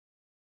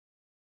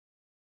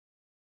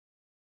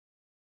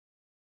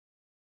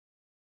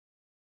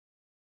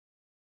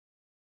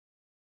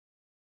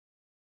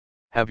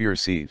Have your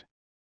seat.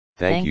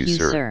 Thank Thank you, you,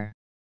 sir. sir.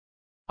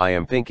 I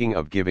am thinking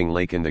of giving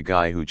Lakan, the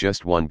guy who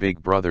just won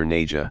Big Brother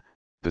Naija,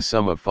 the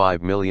sum of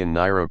 5 million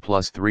naira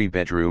plus 3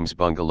 bedrooms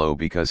bungalow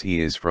because he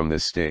is from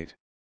this state.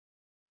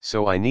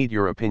 So I need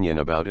your opinion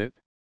about it.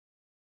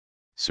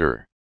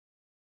 Sir,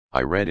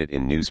 I read it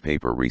in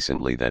newspaper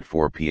recently that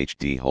 4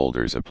 PhD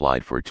holders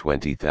applied for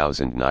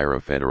 20,000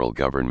 naira federal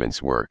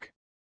government's work.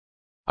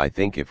 I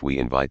think if we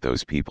invite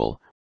those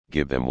people,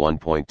 give them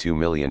 1.2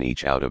 million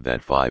each out of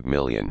that 5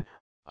 million,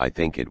 I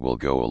think it will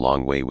go a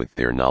long way with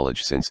their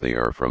knowledge since they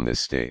are from this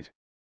state.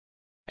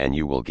 And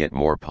you will get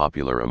more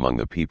popular among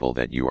the people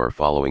that you are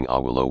following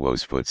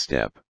Awolowo's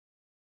footstep.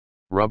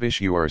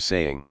 Rubbish you are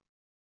saying.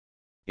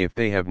 If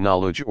they have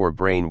knowledge or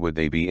brain, would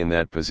they be in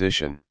that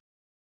position?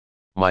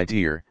 My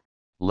dear,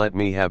 let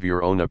me have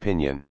your own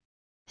opinion.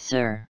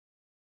 Sir,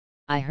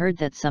 I heard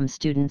that some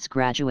students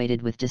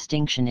graduated with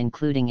distinction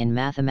including in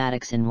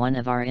mathematics in one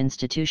of our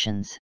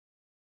institutions.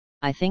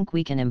 I think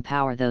we can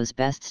empower those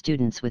best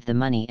students with the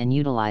money and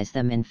utilize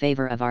them in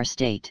favor of our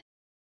state.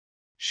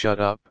 Shut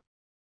up.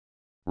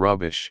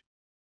 Rubbish.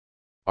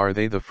 Are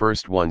they the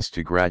first ones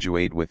to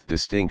graduate with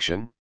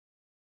distinction?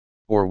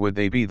 Or would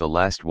they be the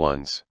last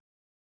ones?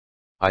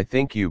 I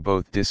think you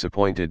both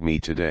disappointed me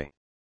today.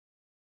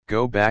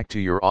 Go back to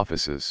your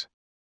offices.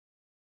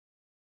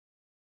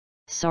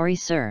 Sorry,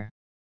 sir.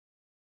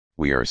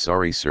 We are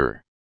sorry,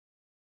 sir.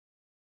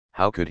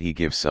 How could he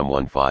give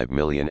someone 5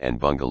 million and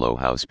bungalow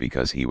house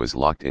because he was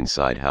locked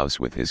inside house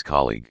with his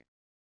colleague?